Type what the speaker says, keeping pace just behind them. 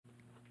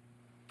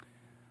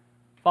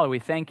Father, we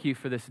thank you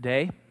for this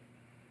day.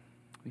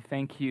 We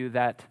thank you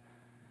that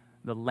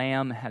the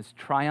Lamb has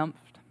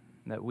triumphed,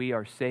 that we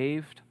are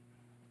saved,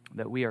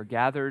 that we are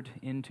gathered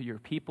into your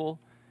people,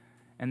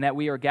 and that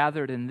we are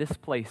gathered in this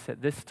place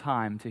at this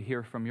time to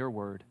hear from your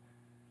word,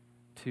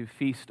 to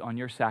feast on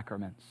your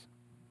sacraments.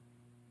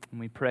 And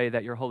we pray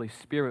that your Holy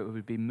Spirit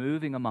would be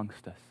moving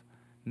amongst us,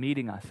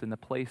 meeting us in the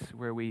place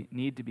where we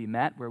need to be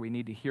met, where we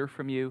need to hear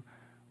from you,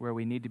 where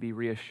we need to be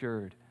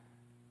reassured.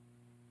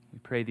 We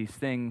pray these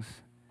things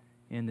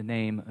in the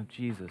name of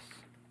Jesus.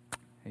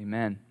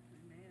 Amen.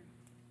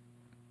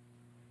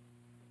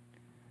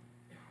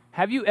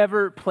 Have you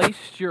ever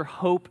placed your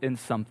hope in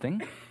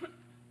something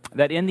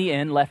that in the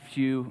end left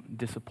you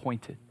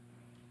disappointed?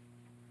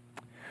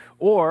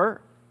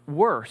 Or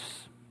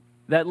worse,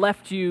 that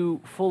left you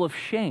full of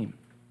shame,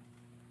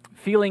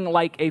 feeling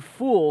like a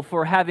fool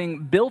for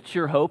having built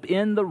your hope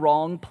in the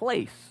wrong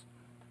place?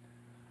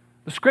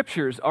 The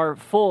Scriptures are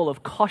full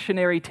of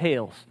cautionary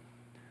tales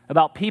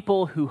about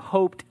people who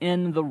hoped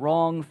in the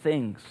wrong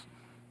things.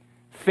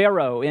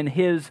 Pharaoh in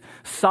his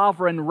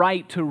sovereign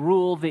right to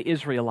rule the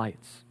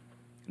Israelites.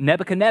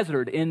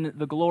 Nebuchadnezzar in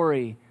the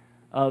glory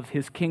of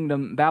his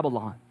kingdom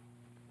Babylon.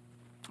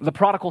 The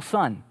prodigal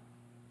son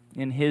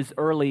in his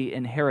early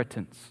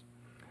inheritance.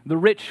 The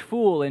rich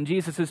fool in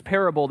Jesus'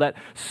 parable that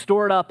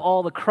stored up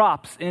all the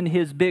crops in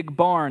his big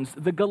barns.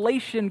 The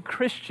Galatian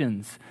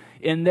Christians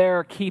in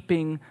their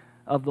keeping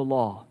of the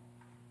law.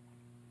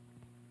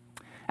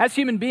 As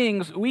human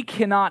beings, we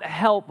cannot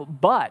help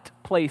but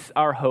place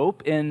our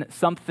hope in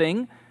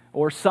something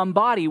or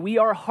somebody. We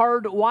are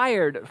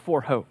hardwired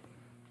for hope.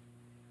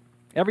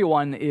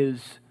 Everyone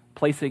is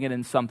placing it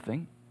in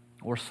something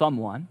or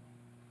someone.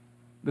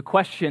 The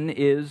question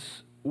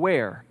is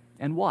where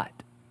and what?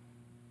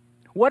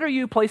 What are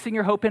you placing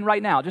your hope in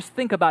right now? Just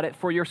think about it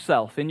for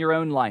yourself in your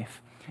own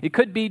life. It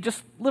could be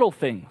just little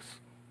things,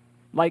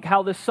 like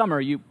how this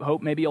summer you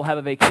hope maybe you'll have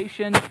a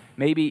vacation,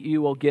 maybe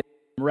you will get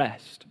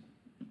rest.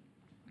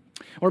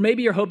 Or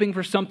maybe you're hoping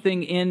for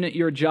something in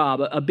your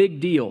job, a big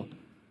deal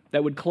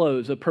that would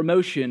close, a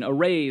promotion, a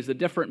raise, a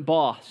different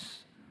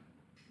boss.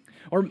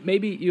 Or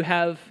maybe you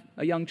have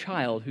a young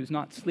child who's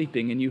not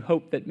sleeping and you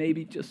hope that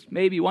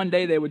maybe one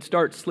day they would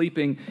start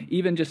sleeping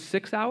even just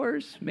 6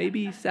 hours,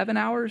 maybe 7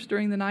 hours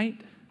during the night.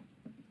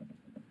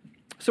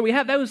 So we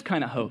have those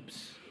kind of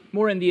hopes,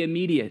 more in the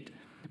immediate.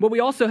 But we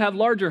also have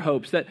larger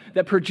hopes that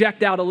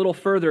project out a little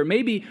further.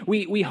 Maybe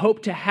we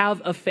hope to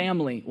have a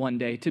family one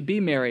day, to be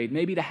married,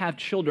 maybe to have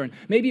children.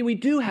 Maybe we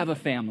do have a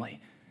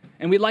family,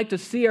 and we'd like to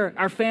see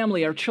our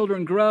family, our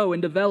children grow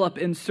and develop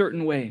in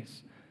certain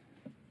ways.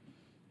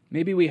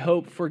 Maybe we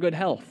hope for good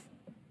health.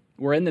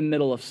 We're in the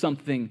middle of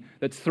something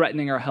that's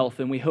threatening our health,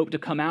 and we hope to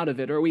come out of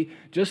it, or we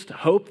just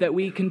hope that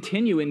we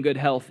continue in good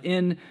health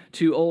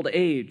into old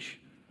age.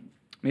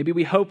 Maybe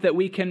we hope that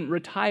we can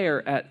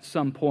retire at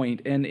some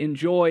point and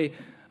enjoy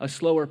a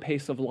slower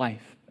pace of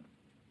life.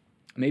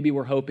 Maybe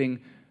we're hoping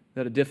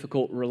that a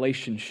difficult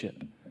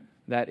relationship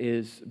that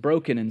is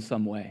broken in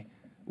some way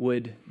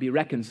would be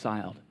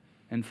reconciled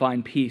and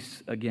find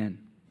peace again.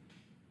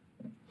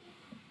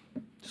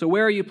 So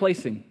where are you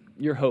placing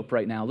your hope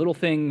right now? Little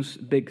things,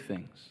 big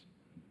things.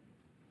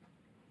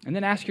 And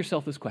then ask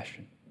yourself this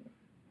question: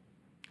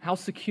 how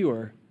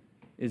secure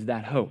is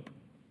that hope?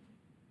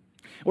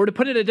 Or to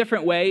put it a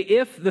different way,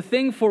 if the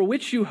thing for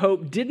which you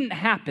hope didn't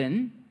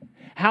happen,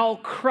 how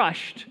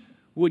crushed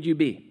would you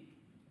be?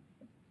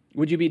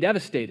 Would you be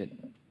devastated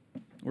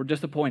or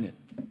disappointed?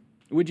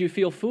 Would you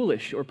feel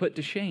foolish or put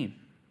to shame?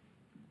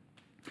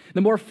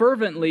 The more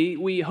fervently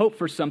we hope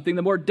for something,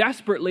 the more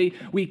desperately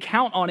we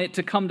count on it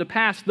to come to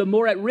pass, the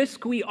more at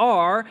risk we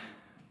are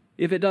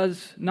if it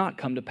does not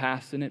come to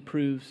pass and it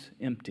proves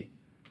empty.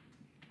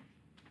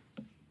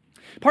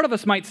 Part of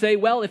us might say,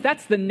 well, if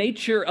that's the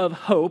nature of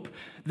hope,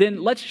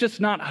 then let's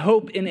just not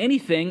hope in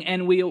anything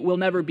and we'll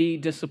never be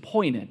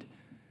disappointed.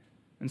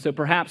 And so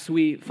perhaps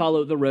we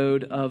follow the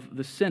road of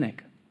the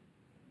cynic.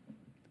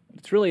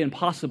 It's really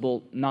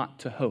impossible not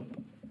to hope.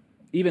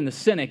 Even the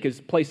cynic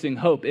is placing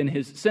hope in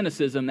his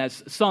cynicism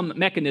as some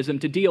mechanism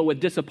to deal with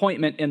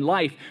disappointment in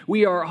life.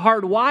 We are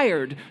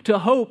hardwired to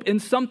hope in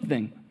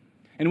something.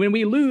 And when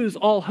we lose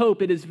all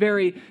hope, it is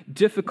very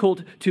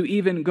difficult to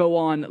even go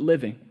on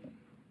living.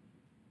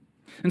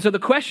 And so the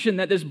question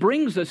that this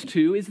brings us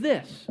to is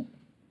this: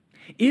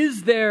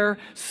 is there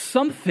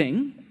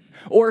something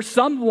or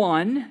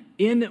someone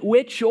in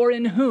which or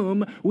in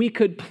whom we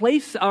could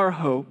place our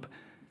hope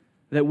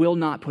that will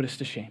not put us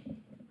to shame,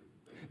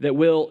 that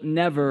will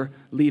never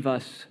leave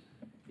us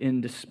in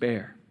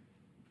despair?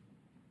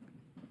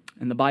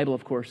 And the Bible,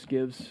 of course,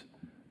 gives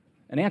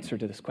an answer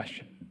to this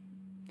question.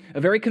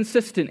 A very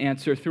consistent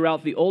answer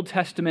throughout the Old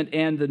Testament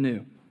and the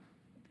New.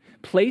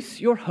 Place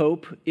your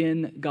hope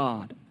in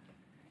God,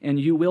 and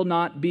you will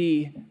not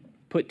be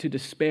put to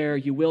despair.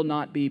 You will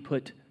not be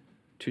put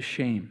to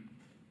shame.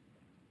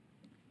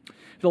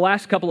 The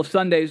last couple of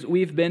Sundays,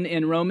 we've been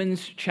in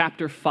Romans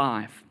chapter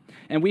 5,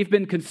 and we've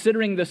been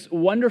considering this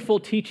wonderful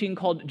teaching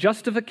called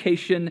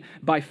justification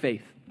by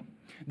faith.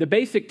 The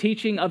basic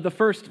teaching of the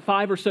first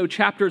 5 or so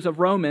chapters of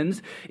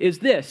Romans is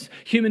this: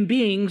 human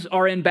beings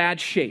are in bad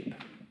shape.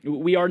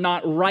 We are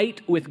not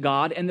right with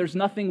God, and there's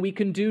nothing we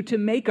can do to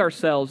make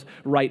ourselves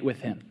right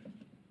with Him.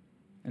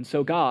 And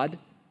so God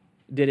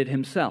did it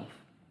Himself.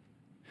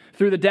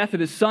 Through the death of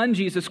His Son,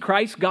 Jesus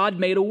Christ, God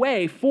made a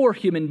way for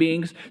human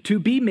beings to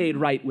be made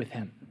right with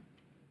Him.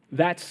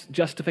 That's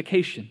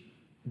justification,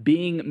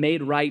 being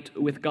made right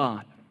with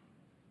God.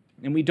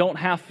 And we don't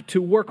have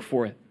to work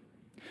for it.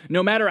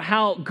 No matter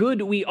how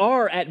good we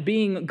are at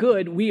being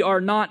good, we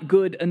are not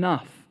good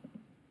enough.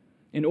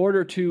 In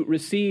order to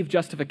receive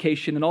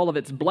justification and all of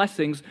its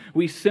blessings,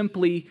 we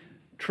simply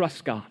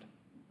trust God.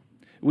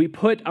 We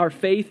put our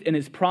faith in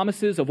His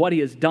promises of what He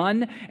has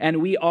done,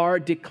 and we are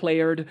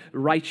declared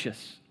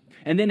righteous.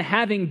 And then,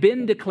 having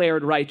been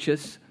declared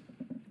righteous,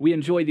 we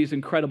enjoy these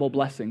incredible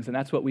blessings. And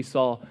that's what we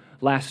saw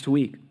last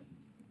week.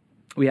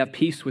 We have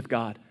peace with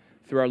God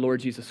through our Lord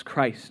Jesus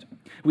Christ.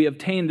 We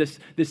obtain this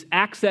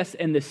access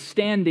and this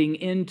standing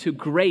into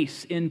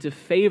grace, into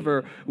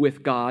favor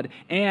with God,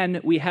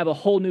 and we have a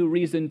whole new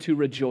reason to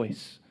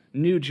rejoice.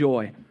 New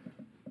joy.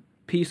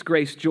 Peace,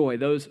 grace, joy.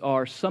 Those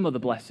are some of the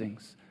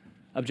blessings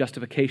of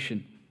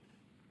justification.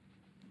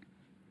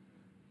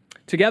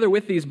 Together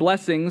with these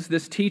blessings,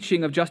 this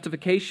teaching of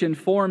justification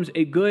forms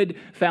a good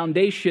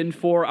foundation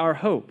for our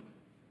hope.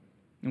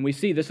 And we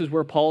see this is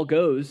where Paul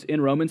goes in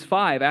Romans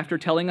 5. After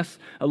telling us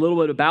a little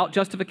bit about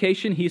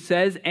justification, he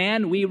says,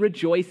 "And we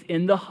rejoice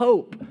in the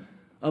hope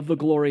of the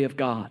glory of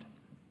God."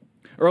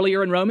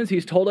 Earlier in Romans,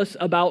 he's told us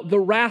about the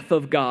wrath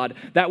of God.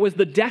 That was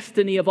the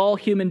destiny of all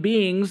human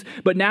beings,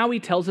 but now he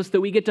tells us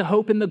that we get to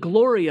hope in the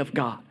glory of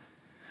God.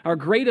 Our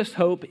greatest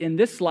hope in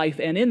this life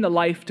and in the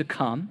life to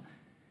come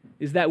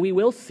is that we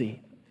will see,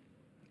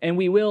 and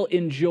we will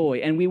enjoy,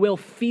 and we will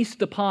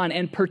feast upon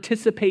and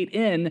participate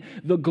in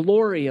the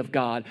glory of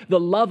God, the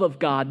love of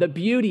God, the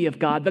beauty of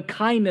God, the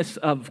kindness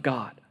of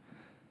God.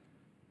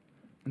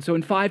 And so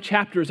in 5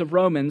 chapters of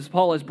Romans,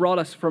 Paul has brought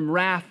us from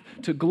wrath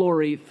to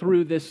glory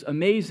through this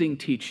amazing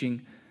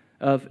teaching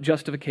of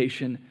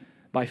justification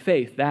by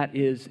faith. That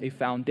is a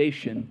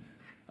foundation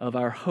of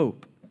our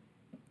hope.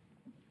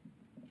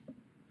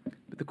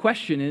 But the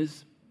question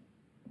is,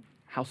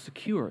 how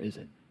secure is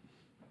it?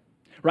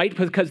 Right?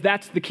 Because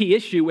that's the key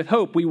issue with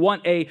hope. We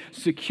want a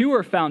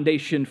secure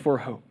foundation for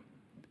hope.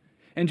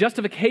 And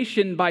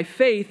justification by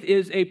faith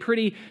is a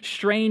pretty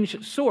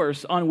strange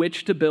source on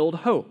which to build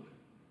hope.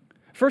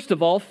 First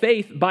of all,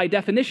 faith by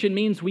definition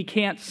means we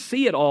can't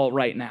see it all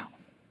right now.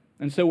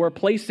 And so we're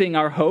placing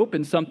our hope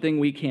in something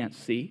we can't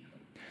see.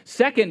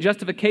 Second,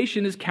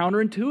 justification is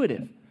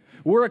counterintuitive.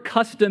 We're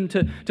accustomed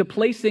to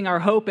placing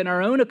our hope in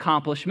our own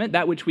accomplishment,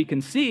 that which we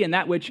can see and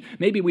that which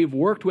maybe we've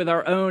worked with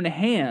our own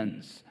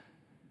hands.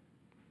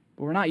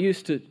 But we're not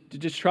used to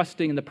just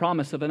trusting in the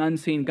promise of an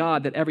unseen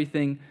God that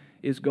everything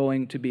is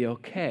going to be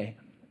okay.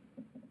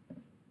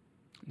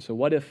 And so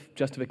what if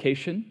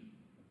justification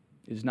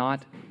is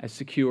not as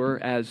secure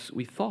as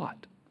we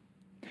thought?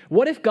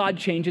 What if God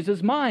changes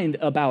His mind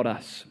about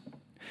us?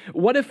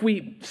 What if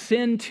we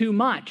sin too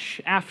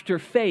much after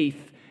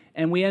faith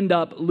and we end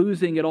up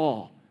losing it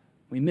all?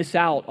 We miss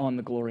out on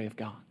the glory of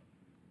God.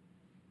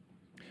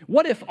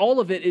 What if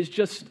all of it is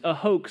just a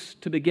hoax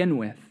to begin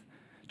with?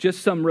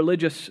 Just some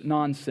religious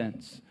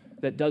nonsense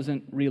that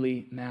doesn't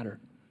really matter?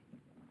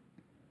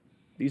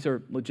 These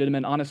are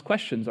legitimate, honest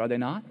questions, are they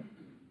not?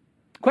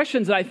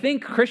 Questions that I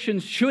think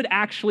Christians should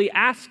actually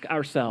ask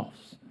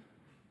ourselves.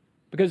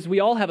 Because we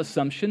all have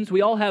assumptions.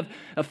 We all have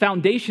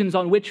foundations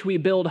on which we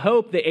build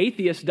hope. The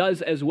atheist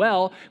does as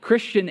well.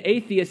 Christian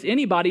atheists,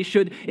 anybody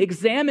should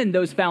examine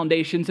those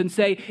foundations and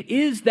say,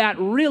 is that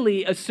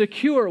really a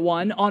secure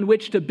one on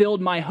which to build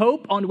my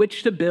hope, on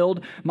which to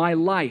build my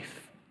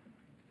life?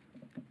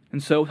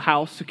 And so,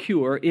 how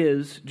secure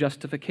is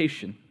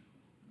justification?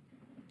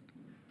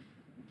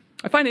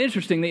 I find it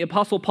interesting the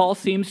Apostle Paul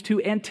seems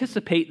to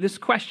anticipate this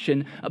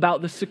question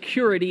about the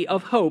security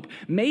of hope,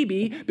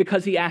 maybe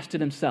because he asked it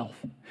himself.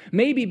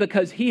 Maybe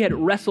because he had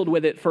wrestled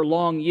with it for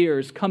long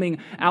years, coming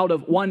out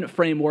of one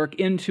framework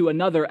into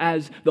another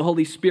as the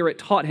Holy Spirit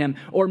taught him.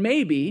 Or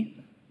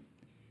maybe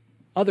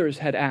others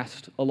had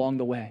asked along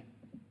the way.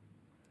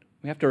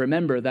 We have to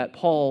remember that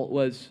Paul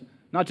was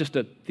not just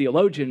a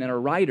theologian and a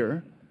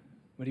writer,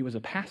 but he was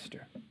a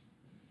pastor.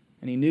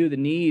 And he knew the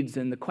needs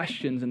and the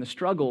questions and the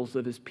struggles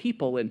of his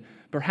people. And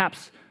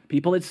perhaps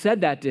people had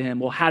said that to him.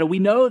 Well, how do we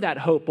know that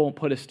hope won't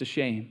put us to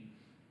shame?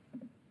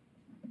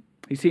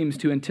 He seems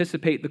to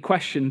anticipate the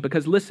question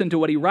because listen to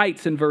what he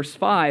writes in verse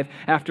 5.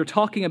 After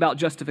talking about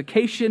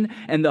justification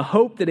and the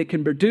hope that it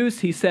can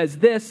produce, he says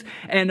this,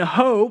 and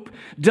hope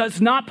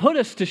does not put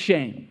us to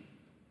shame,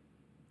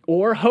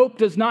 or hope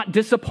does not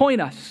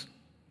disappoint us.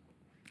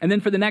 And then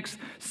for the next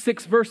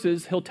 6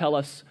 verses, he'll tell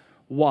us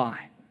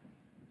why.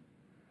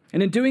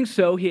 And in doing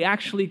so, he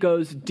actually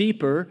goes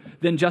deeper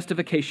than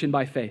justification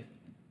by faith.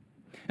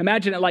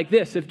 Imagine it like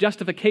this. If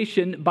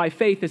justification by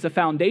faith is a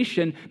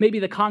foundation, maybe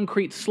the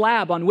concrete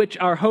slab on which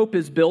our hope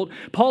is built,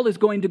 Paul is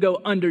going to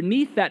go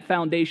underneath that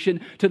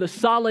foundation to the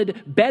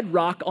solid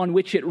bedrock on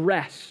which it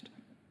rests.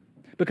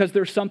 because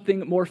there's something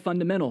more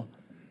fundamental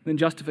than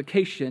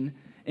justification,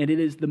 and it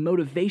is the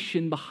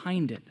motivation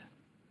behind it.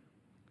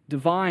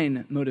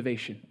 Divine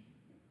motivation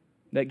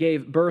that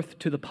gave birth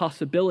to the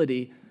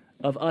possibility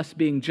of us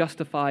being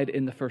justified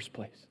in the first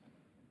place.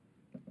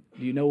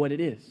 Do you know what it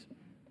is?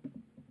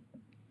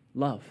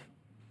 Love.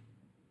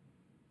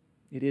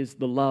 It is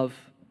the love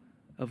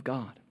of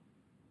God.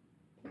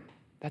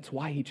 That's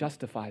why He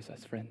justifies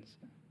us, friends.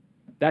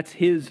 That's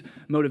His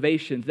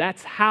motivations.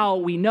 That's how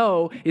we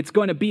know it's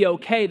going to be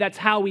okay. That's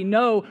how we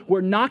know we're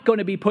not going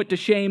to be put to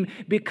shame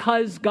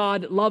because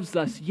God loves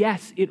us.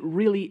 Yes, it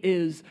really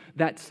is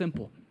that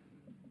simple.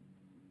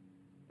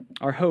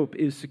 Our hope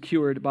is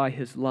secured by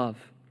His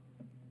love.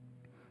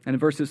 And in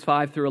verses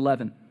 5 through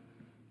 11,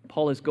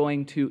 Paul is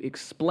going to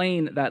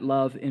explain that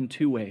love in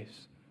two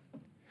ways.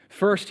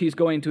 First, he's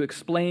going to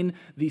explain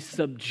the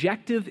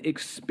subjective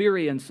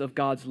experience of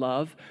God's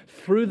love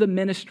through the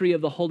ministry of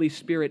the Holy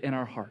Spirit in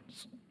our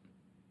hearts.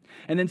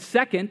 And then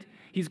second,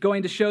 he's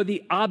going to show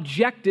the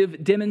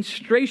objective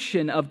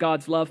demonstration of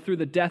God's love through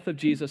the death of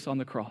Jesus on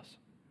the cross.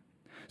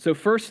 So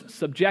first,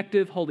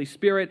 subjective, Holy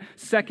Spirit.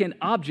 Second,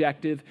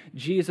 objective,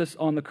 Jesus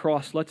on the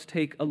cross. Let's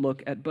take a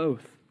look at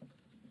both.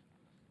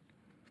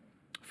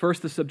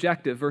 First, the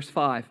subjective, verse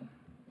 5.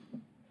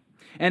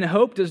 And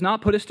hope does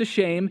not put us to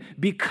shame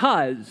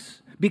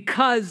because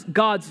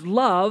God's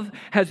love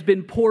has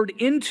been poured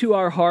into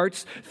our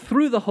hearts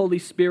through the Holy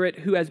Spirit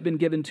who has been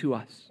given to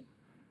us.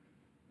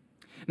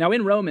 Now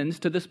in Romans,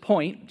 to this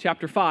point,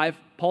 chapter 5,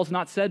 Paul's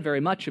not said very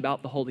much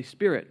about the Holy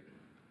Spirit.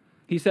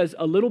 He says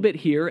a little bit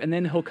here, and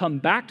then he'll come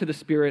back to the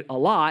Spirit a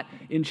lot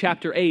in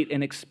chapter 8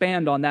 and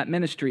expand on that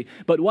ministry.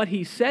 But what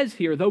he says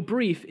here, though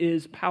brief,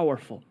 is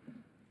powerful.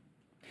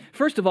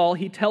 First of all,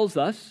 he tells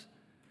us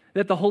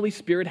that the Holy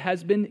Spirit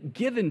has been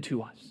given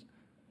to us.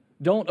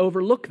 Don't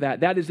overlook that.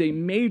 That is a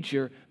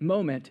major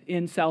moment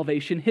in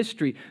salvation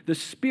history. The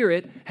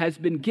Spirit has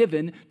been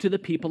given to the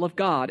people of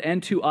God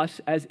and to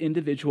us as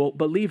individual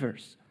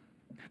believers.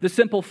 The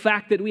simple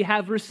fact that we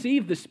have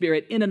received the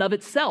Spirit in and of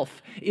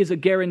itself is a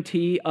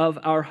guarantee of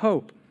our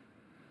hope.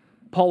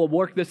 Paul will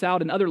work this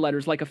out in other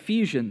letters like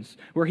Ephesians,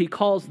 where he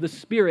calls the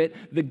Spirit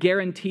the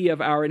guarantee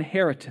of our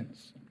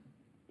inheritance.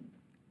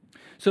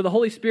 So the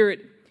Holy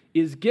Spirit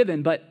is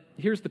given, but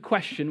here's the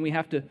question we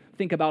have to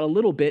think about a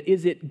little bit.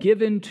 Is it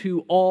given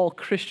to all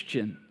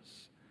Christians?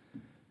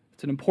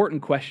 It's an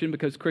important question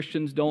because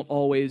Christians don't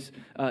always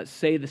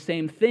say the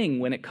same thing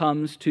when it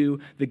comes to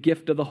the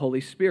gift of the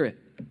Holy Spirit.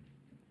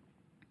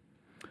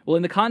 Well,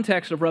 in the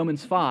context of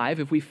Romans 5,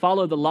 if we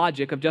follow the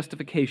logic of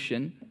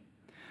justification,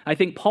 I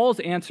think Paul's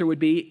answer would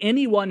be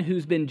anyone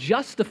who's been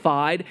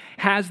justified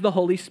has the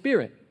Holy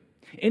Spirit.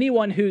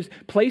 Anyone who's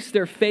placed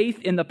their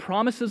faith in the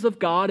promises of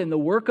God and the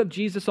work of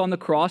Jesus on the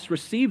cross,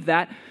 received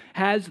that,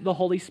 has the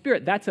Holy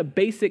Spirit. That's a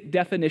basic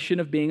definition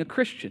of being a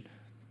Christian.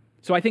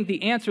 So I think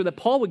the answer that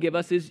Paul would give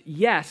us is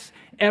yes,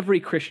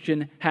 every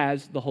Christian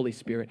has the Holy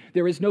Spirit.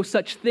 There is no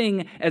such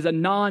thing as a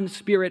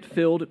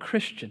non-Spirit-filled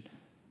Christian.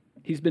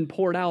 He's been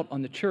poured out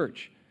on the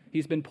church.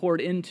 He's been poured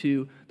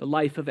into the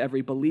life of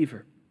every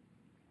believer.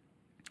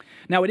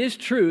 Now, it is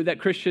true that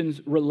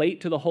Christians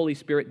relate to the Holy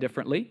Spirit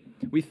differently.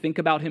 We think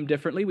about Him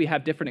differently. We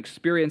have different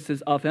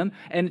experiences of Him.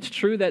 And it's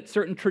true that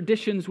certain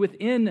traditions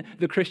within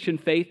the Christian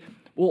faith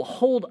will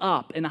hold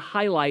up and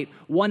highlight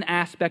one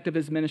aspect of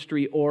His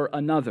ministry or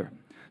another.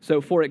 So,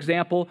 for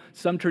example,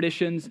 some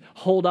traditions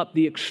hold up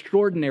the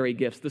extraordinary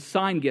gifts, the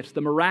sign gifts,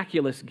 the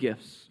miraculous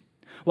gifts,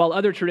 while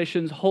other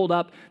traditions hold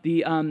up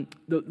the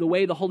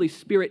way the Holy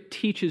Spirit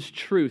teaches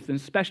truth, and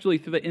especially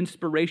through the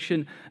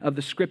inspiration of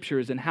the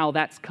Scriptures and how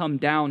that's come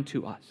down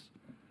to us.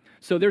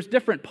 So there's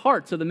different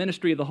parts of the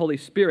ministry of the Holy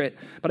Spirit,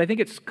 but I think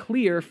it's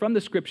clear from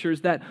the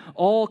Scriptures that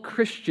all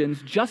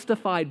Christians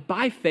justified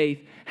by faith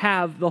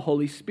have the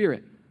Holy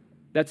Spirit.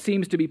 That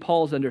seems to be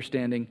Paul's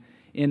understanding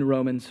in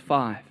Romans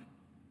 5.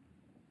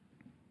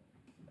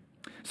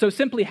 So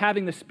simply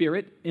having the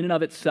Spirit in and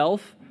of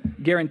itself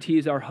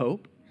guarantees our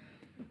hope.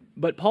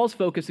 But Paul's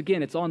focus,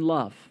 again, it's on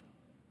love.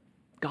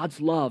 God's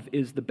love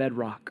is the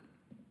bedrock.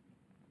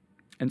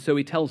 And so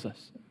he tells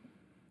us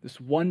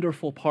this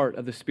wonderful part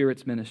of the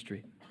Spirit's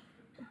ministry.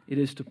 It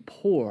is to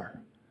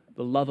pour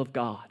the love of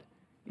God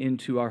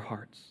into our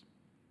hearts.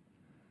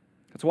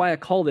 That's why I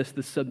call this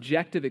the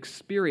subjective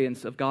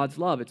experience of God's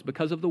love. It's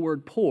because of the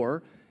word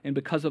pour and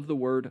because of the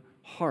word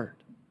heart.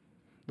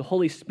 The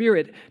Holy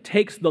Spirit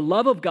takes the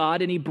love of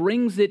God and He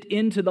brings it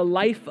into the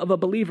life of a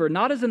believer,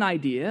 not as an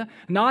idea,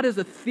 not as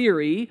a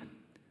theory,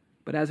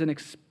 but as an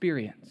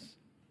experience.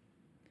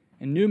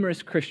 And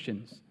numerous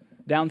Christians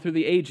down through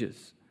the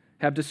ages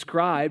have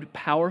described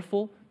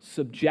powerful,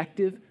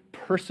 subjective,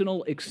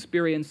 personal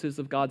experiences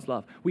of God's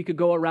love. We could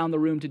go around the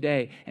room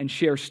today and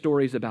share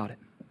stories about it.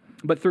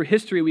 But through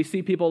history, we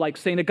see people like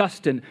St.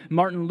 Augustine,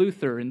 Martin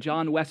Luther, and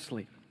John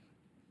Wesley.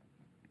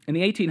 In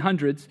the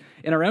 1800s,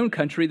 in our own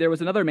country, there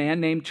was another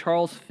man named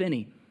Charles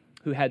Finney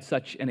who had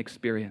such an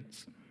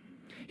experience.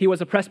 He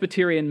was a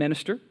Presbyterian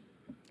minister.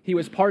 He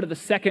was part of the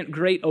Second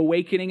Great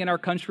Awakening in our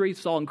country,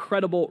 saw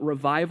incredible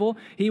revival.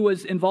 He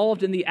was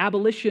involved in the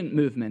abolition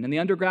movement and the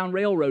Underground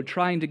Railroad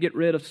trying to get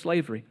rid of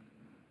slavery.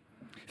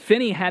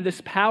 Finney had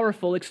this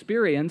powerful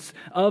experience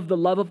of the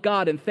love of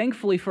God, and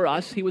thankfully for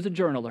us, he was a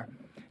journaler,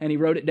 and he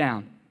wrote it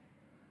down.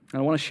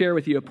 And I want to share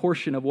with you a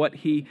portion of what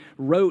he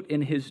wrote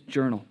in his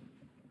journal.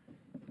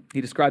 He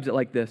describes it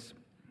like this.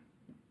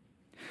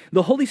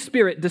 The Holy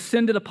Spirit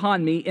descended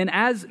upon me in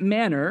as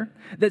manner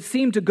that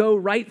seemed to go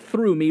right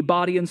through me,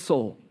 body and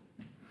soul.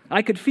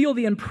 I could feel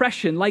the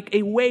impression like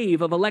a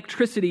wave of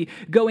electricity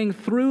going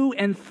through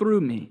and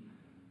through me.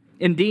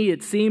 Indeed,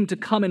 it seemed to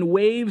come in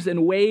waves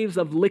and waves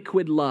of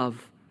liquid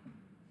love,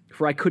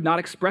 for I could not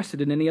express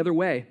it in any other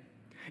way.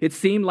 It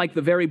seemed like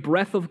the very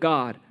breath of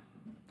God.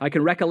 I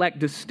can recollect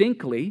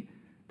distinctly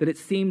that it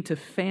seemed to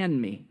fan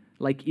me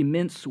like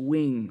immense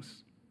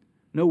wings.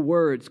 No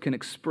words can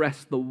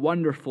express the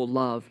wonderful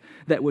love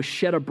that was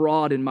shed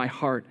abroad in my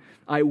heart.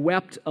 I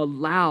wept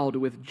aloud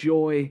with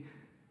joy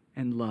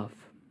and love.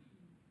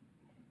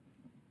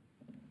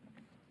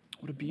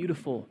 What a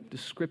beautiful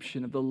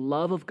description of the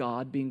love of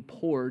God being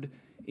poured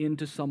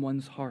into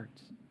someone's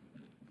hearts.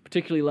 I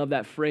particularly love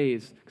that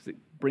phrase because it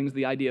brings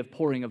the idea of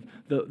pouring, of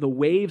the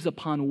waves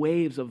upon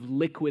waves of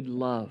liquid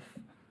love.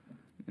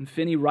 And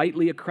Finney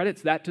rightly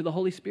accredits that to the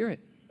Holy Spirit.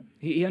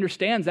 He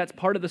understands that's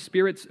part of the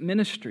Spirit's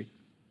ministry.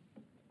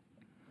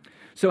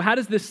 So how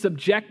does this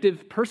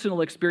subjective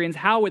personal experience,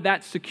 how would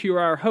that secure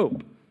our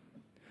hope?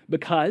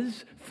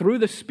 Because through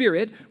the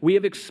Spirit, we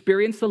have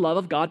experienced the love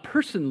of God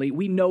personally.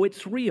 We know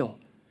it's real.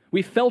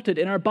 We felt it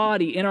in our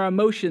body, in our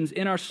emotions,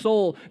 in our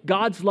soul.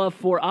 God's love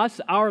for us,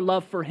 our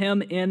love for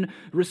Him in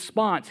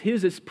response.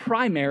 His is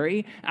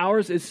primary,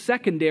 ours is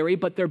secondary,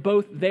 but they're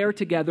both there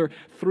together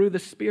through the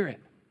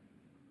Spirit.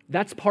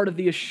 That's part of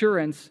the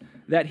assurance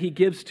that He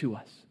gives to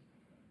us.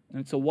 And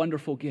it's a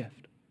wonderful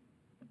gift.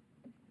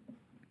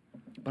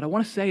 But I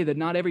want to say that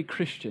not every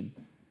Christian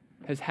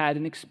has had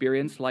an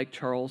experience like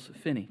Charles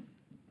Finney.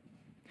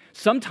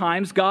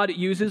 Sometimes God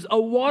uses a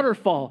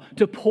waterfall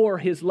to pour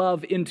His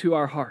love into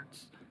our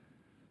hearts.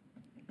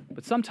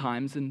 But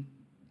sometimes, and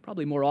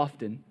probably more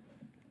often,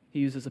 He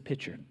uses a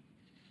pitcher.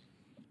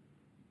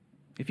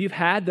 If you've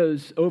had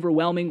those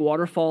overwhelming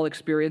waterfall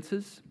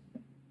experiences,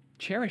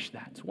 cherish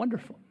that. It's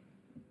wonderful.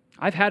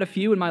 I've had a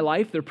few in my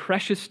life. They're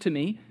precious to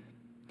me.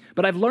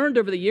 But I've learned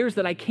over the years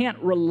that I can't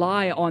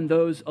rely on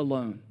those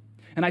alone.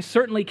 And I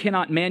certainly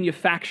cannot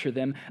manufacture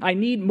them. I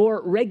need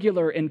more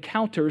regular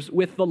encounters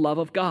with the love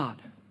of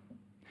God.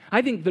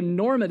 I think the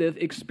normative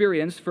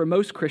experience for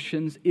most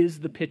Christians is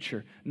the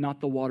pitcher, not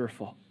the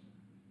waterfall.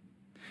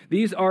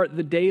 These are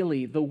the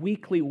daily, the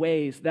weekly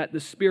ways that the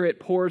Spirit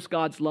pours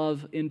God's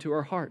love into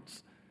our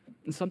hearts.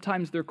 And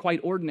sometimes they're quite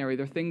ordinary.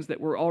 They're things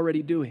that we're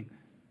already doing.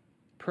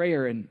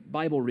 Prayer and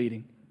Bible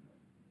reading.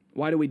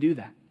 Why do we do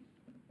that?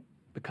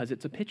 Because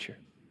it's a pitcher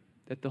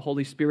that the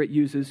Holy Spirit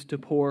uses to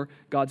pour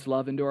God's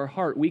love into our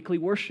heart. Weekly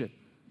worship,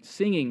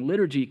 singing,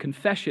 liturgy,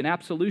 confession,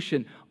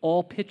 absolution,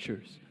 all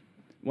pitchers.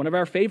 One of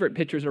our favorite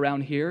pitchers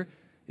around here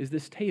is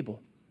this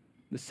table,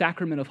 the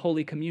sacrament of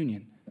Holy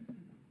Communion.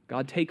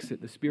 God takes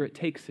it, the Spirit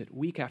takes it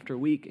week after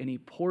week, and He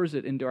pours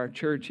it into our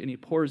church, and He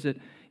pours it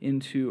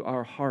into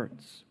our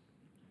hearts.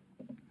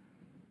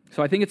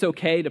 So I think it's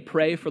okay to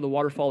pray for the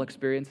waterfall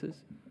experiences,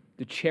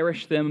 to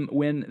cherish them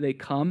when they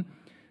come,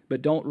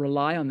 but don't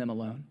rely on them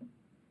alone.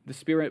 The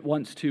Spirit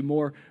wants to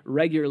more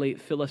regularly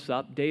fill us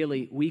up,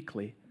 daily,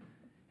 weekly,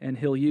 and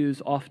He'll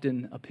use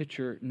often a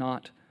pitcher,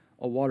 not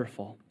a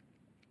waterfall.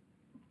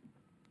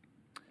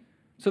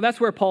 So that's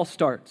where Paul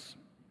starts.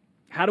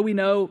 How do we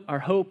know our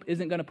hope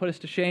isn't going to put us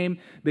to shame?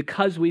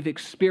 Because we've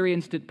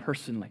experienced it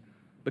personally.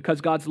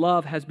 Because God's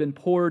love has been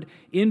poured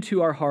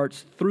into our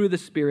hearts through the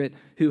Spirit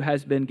who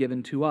has been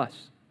given to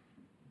us.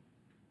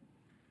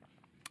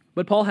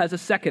 But Paul has a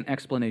second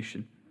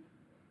explanation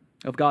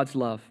of God's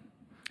love.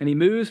 And he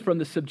moves from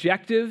the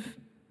subjective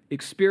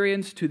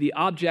experience to the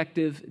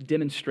objective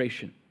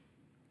demonstration.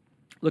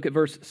 Look at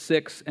verse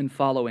 6 and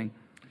following.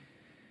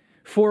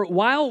 For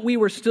while we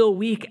were still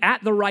weak,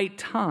 at the right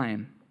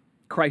time,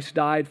 Christ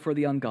died for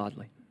the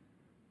ungodly.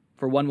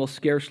 For one will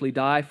scarcely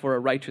die for a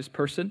righteous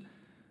person,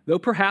 though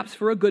perhaps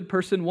for a good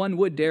person one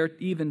would dare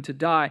even to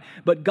die.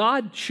 But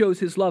God shows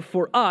His love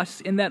for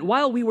us in that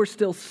while we were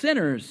still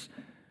sinners,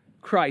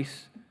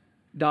 Christ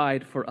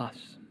died for us.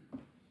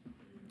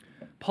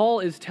 Paul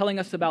is telling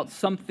us about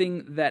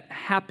something that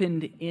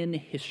happened in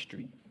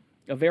history,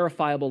 a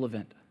verifiable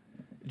event.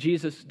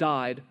 Jesus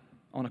died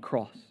on a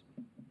cross.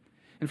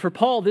 And for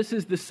Paul, this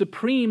is the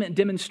supreme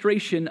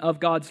demonstration of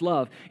God's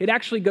love. It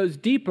actually goes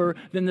deeper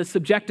than the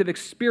subjective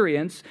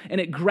experience,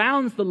 and it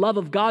grounds the love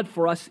of God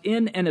for us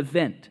in an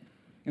event.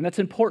 And that's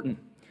important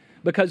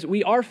because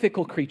we are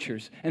fickle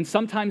creatures, and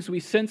sometimes we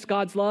sense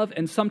God's love,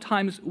 and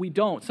sometimes we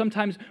don't.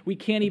 Sometimes we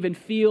can't even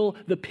feel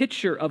the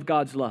picture of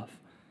God's love.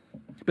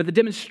 But the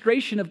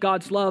demonstration of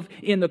God's love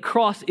in the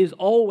cross is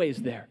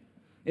always there.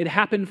 It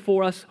happened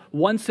for us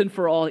once and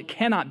for all. It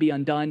cannot be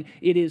undone.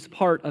 It is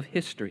part of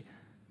history.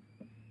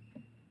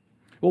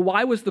 Well,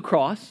 why was the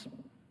cross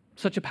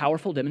such a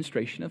powerful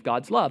demonstration of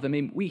God's love. I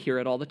mean, we hear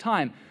it all the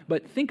time,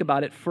 but think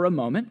about it for a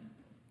moment.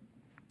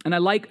 And I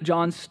like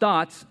John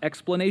Stott's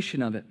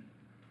explanation of it.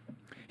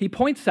 He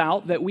points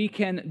out that we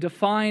can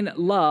define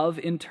love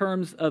in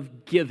terms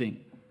of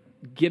giving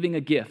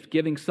a gift,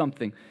 giving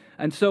something.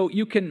 And so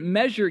you can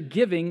measure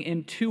giving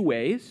in two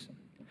ways.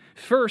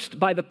 First,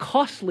 by the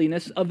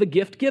costliness of the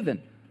gift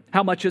given.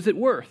 How much is it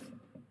worth?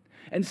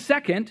 And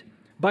second,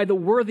 by the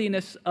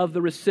worthiness of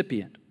the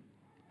recipient.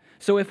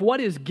 So if what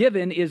is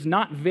given is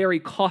not very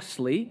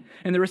costly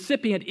and the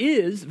recipient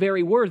is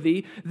very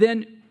worthy,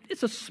 then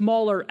it's a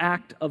smaller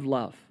act of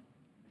love.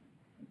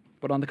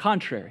 But on the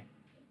contrary,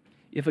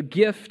 if a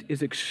gift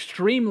is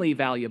extremely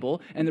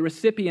valuable and the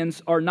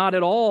recipients are not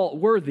at all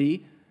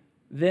worthy,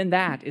 then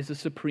that is a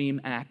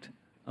supreme act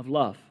of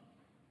love.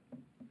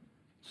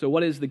 So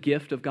what is the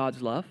gift of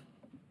God's love?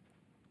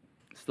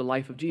 It's the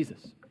life of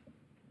Jesus,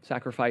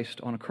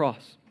 sacrificed on a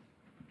cross,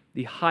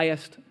 the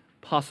highest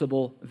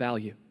possible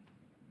value.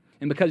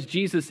 And because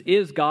Jesus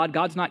is God,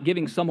 God's not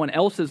giving someone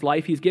else's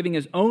life, He's giving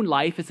His own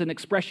life. It's an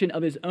expression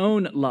of His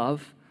own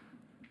love.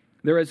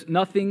 There is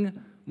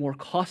nothing more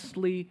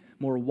costly,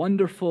 more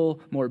wonderful,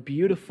 more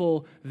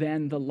beautiful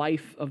than the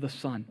life of the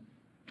Son.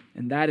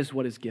 And that is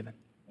what is given.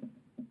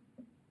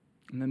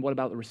 And then what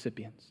about the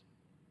recipients?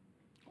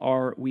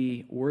 Are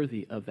we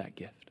worthy of that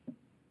gift?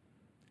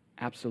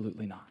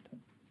 Absolutely not.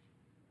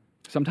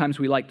 Sometimes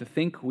we like to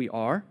think we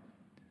are,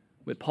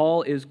 but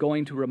Paul is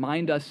going to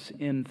remind us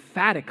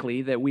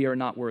emphatically that we are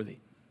not worthy.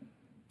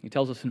 He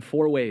tells us in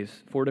 4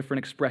 ways, 4 different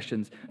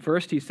expressions.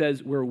 First, he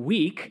says we're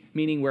weak,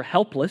 meaning we're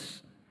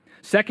helpless.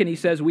 Second, he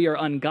says we are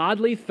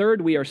ungodly.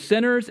 Third, we are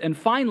sinners. And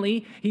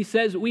finally, he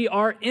says we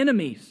are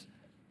enemies.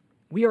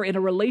 We are in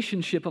a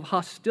relationship of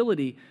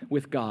hostility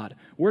with God.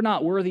 We're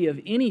not worthy of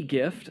any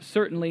gift,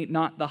 certainly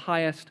not the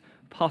highest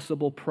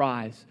possible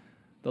prize,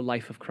 the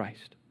life of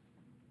Christ.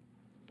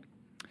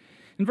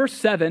 In verse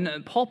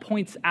 7, Paul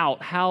points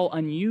out how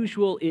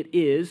unusual it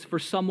is for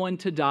someone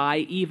to die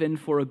even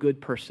for a good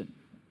person.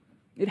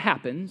 It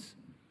happens,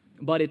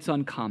 but it's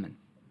uncommon.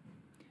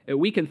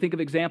 We can think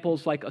of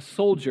examples like a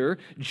soldier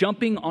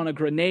jumping on a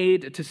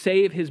grenade to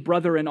save his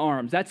brother in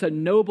arms. That's a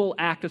noble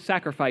act of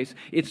sacrifice.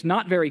 It's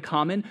not very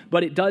common,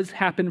 but it does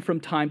happen from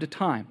time to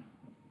time.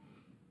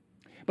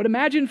 But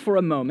imagine for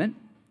a moment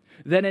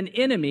that an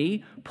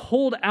enemy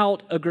pulled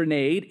out a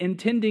grenade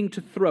intending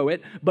to throw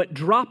it, but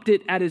dropped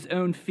it at his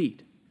own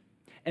feet.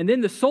 And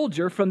then the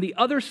soldier from the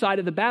other side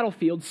of the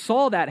battlefield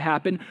saw that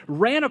happen,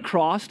 ran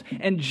across,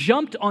 and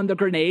jumped on the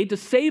grenade to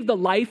save the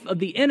life of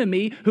the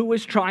enemy who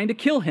was trying to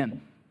kill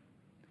him.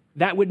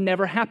 That would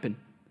never happen.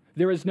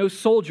 There is no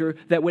soldier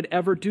that would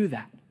ever do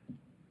that.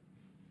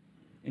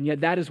 And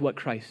yet that is what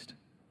Christ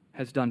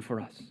has done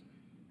for us.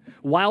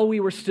 While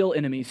we were still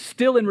enemies,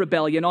 still in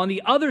rebellion, on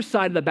the other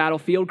side of the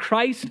battlefield,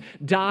 Christ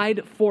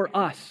died for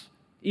us,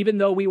 even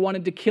though we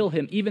wanted to kill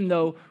him, even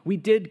though we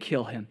did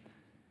kill him.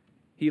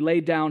 He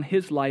laid down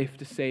his life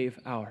to save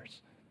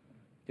ours.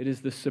 It is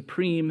the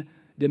supreme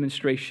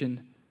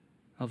demonstration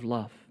of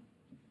love.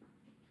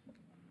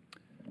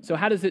 So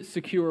how does it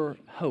secure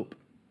hope?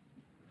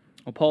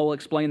 Well, Paul will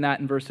explain that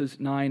in verses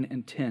 9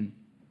 and 10.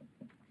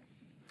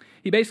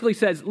 He basically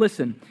says,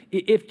 listen,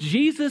 if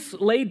Jesus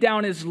laid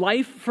down his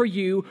life for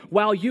you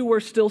while you were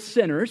still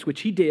sinners,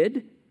 which he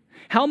did,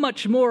 how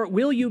much more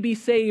will you be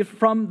saved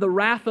from the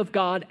wrath of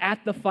God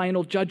at the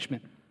final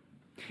judgment?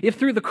 If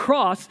through the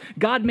cross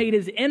God made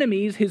his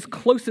enemies his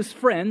closest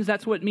friends,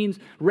 that's what it means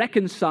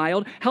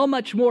reconciled, how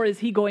much more is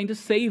he going to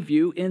save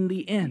you in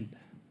the end?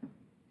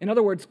 In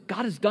other words,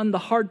 God has done the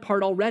hard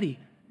part already.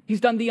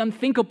 He's done the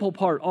unthinkable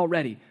part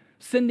already,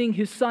 sending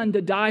his Son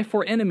to die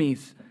for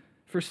enemies,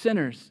 for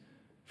sinners,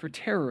 for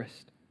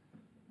terrorists.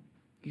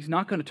 He's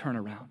not going to turn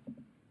around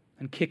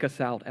and kick us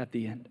out at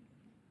the end.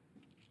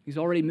 He's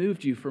already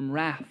moved you from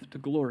wrath to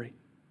glory.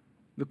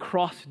 The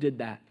cross did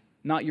that,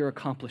 not your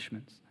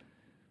accomplishments.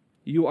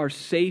 You are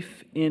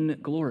safe in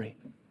glory.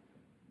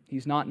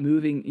 He's not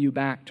moving you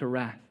back to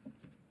wrath.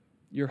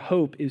 Your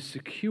hope is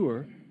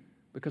secure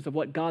because of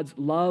what God's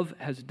love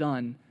has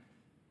done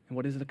and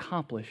what is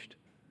accomplished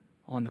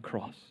on the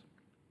cross.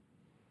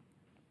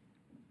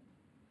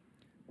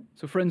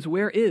 So friends,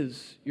 where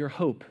is your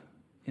hope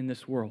in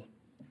this world?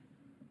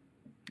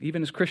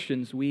 Even as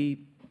Christians,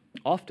 we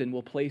often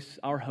will place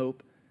our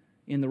hope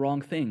in the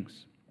wrong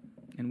things,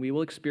 and we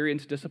will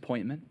experience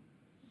disappointment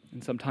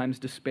and sometimes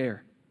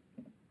despair.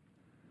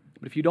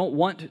 But if you don't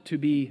want to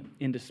be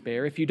in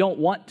despair, if you don't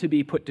want to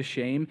be put to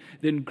shame,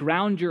 then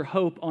ground your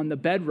hope on the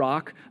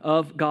bedrock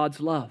of God's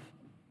love,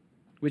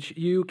 which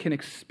you can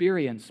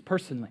experience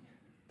personally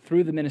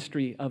through the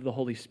ministry of the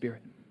Holy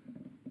Spirit,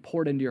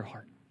 poured into your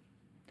heart,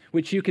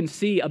 which you can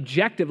see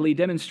objectively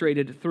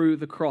demonstrated through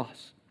the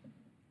cross.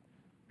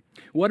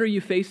 What are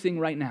you facing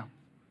right now?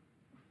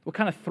 What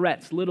kind of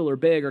threats, little or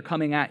big, are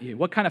coming at you?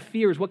 What kind of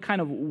fears, what kind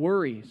of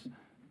worries?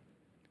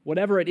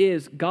 Whatever it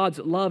is, God's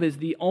love is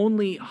the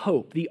only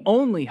hope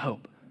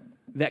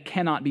that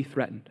cannot be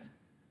threatened,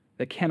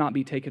 that cannot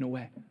be taken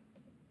away.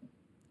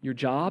 Your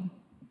job,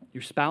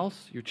 your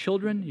spouse, your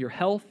children, your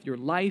health, your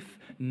life,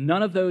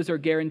 none of those are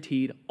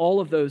guaranteed. All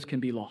of those can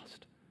be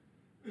lost.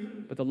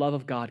 But the love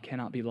of God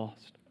cannot be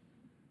lost.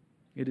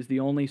 It is the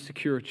only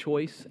secure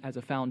choice as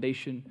a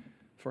foundation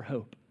for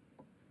hope.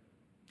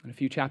 And a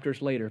few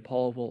chapters later,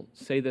 Paul will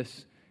say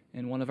this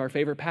in one of our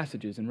favorite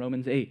passages in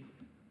Romans 8.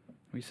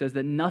 Where he says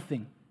that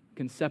nothing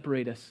can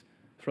separate us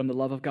from the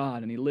love of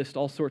God. And he lists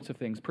all sorts of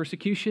things.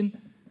 Persecution,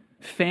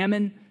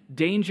 famine,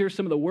 danger,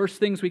 some of the worst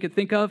things we could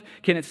think of.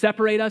 Can it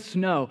separate us?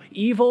 No.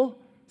 Evil,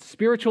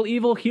 spiritual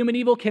evil, human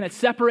evil, can it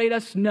separate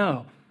us?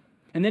 No.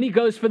 And then he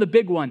goes for the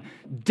big one.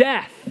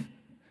 Death.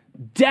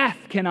 Death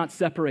cannot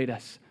separate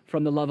us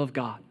from the love of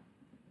God.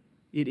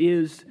 It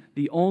is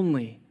the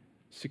only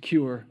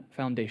secure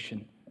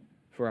foundation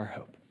for our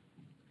hope.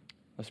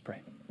 Let's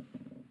pray.